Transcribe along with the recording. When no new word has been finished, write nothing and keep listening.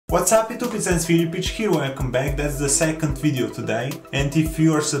What's up YouTube, it's Nejc Filipič here, welcome back. That's the second video today, and if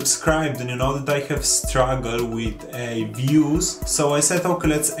you are subscribed then you know that I have struggled with views. So I said, okay,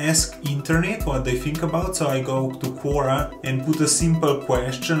 let's ask internet what they think about. So I go to Quora and put a simple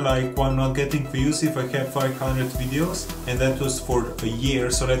question like, why I'm not getting views if I have 500 videos, and that was for a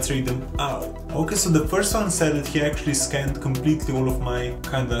year, so let's read them out. Okay, so the first one said that he actually scanned completely all of my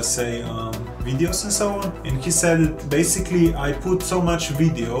videos and so on, and he said that basically I put so much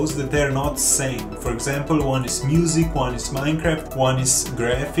videos that they're not same. For example, one is music, one is Minecraft, one is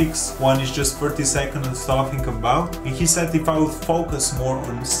graphics, one is just 30 seconds talking about, and he said if I would focus more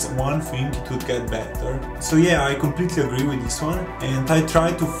on one thing it would get better. So yeah, I completely agree with this one, and I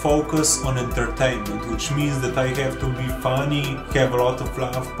try to focus on entertainment, which means that I have to be funny, have a lot of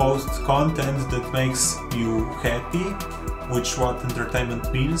laugh, post content that makes you happy, which what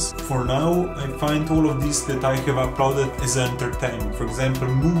entertainment means. For now, I find all of this that I have uploaded as entertainment. For example,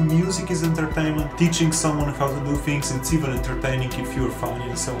 music is entertainment, teaching someone how to do things, it's even entertaining if you're funny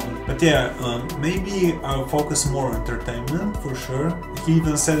and so on. But yeah, maybe I'll focus more on entertainment for sure. He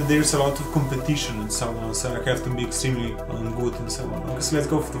even said there's a lot of competition and so on, so I have to be extremely good and so on. Okay, so let's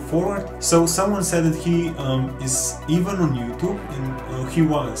go forward. So someone said that he is even on YouTube, and he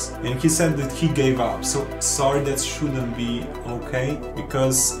was, and he said that he gave up. So sorry, that shouldn't be okay,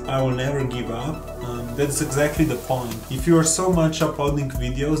 because I will never give up. That's exactly the point. If you are so much uploading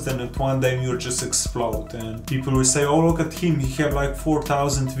videos, then at one day you'll just explode, and people will say, oh, look at him, he have like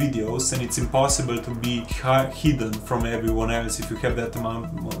 4,000 videos, and it's impossible to be hidden from everyone else if you have that amount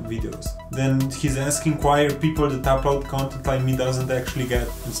of videos. Then he's asking why people that upload content like me doesn't actually get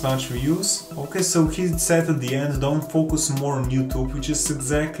as much views. Okay, so he said at the end, don't focus more on YouTube, which is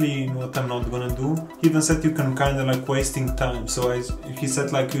exactly what I'm not gonna do. He even said you can kind of like wasting time, so he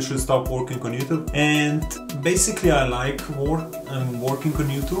said like you should stop working on YouTube. And basically I like working on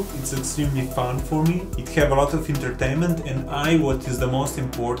YouTube, it's extremely fun for me, it have a lot of entertainment, and what is the most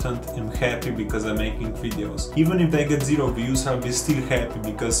important, I'm happy because I'm making videos. Even if they get 0 views, I'll be still happy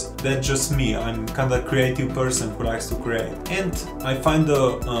because that's just me, I'm kind of a creative person who likes to create. And I find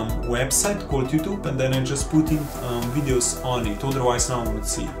a website called YouTube, and then I just put in videos on it, otherwise no one would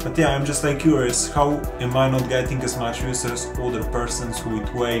see. But yeah, I'm just like curious, how am I not getting as much views as other persons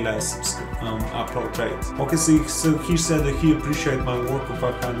with way less upload rate? Okay, so he said that he appreciated my work of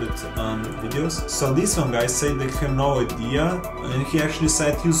 500 videos. So this one guy said they have no idea, and he actually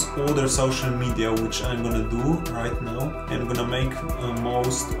said use other social media, which I'm gonna do right now. I'm gonna make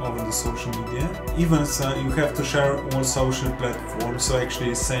most of the social media. Even so, you have to share all social platforms, so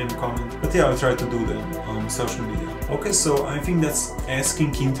actually same comment. But yeah, I'll try to do them on social media. Okay, so I think that's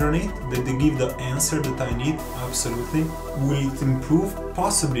asking internet, that they give the answer that I need, absolutely. Will it improve?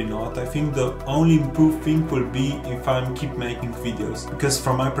 Possibly not. I think the only improved thing will be if I keep making videos, because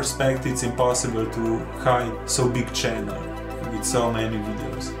from my perspective it's impossible to hide so big channel with so many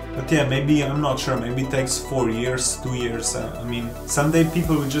videos. But yeah, maybe, I'm not sure, maybe it takes 4 years, 2 years. I mean, someday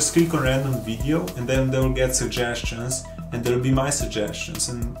people will just click on random video and then they will get suggestions, and there will be my suggestions,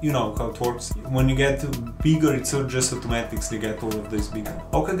 and you know how it works. When you get bigger, it's just automatically get all of this bigger.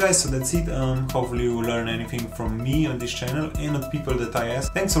 Okay guys, so that's it. Hopefully you will learn anything from me on this channel and the people that I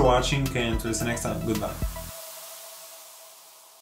ask. Thanks for watching, and until the next time, goodbye.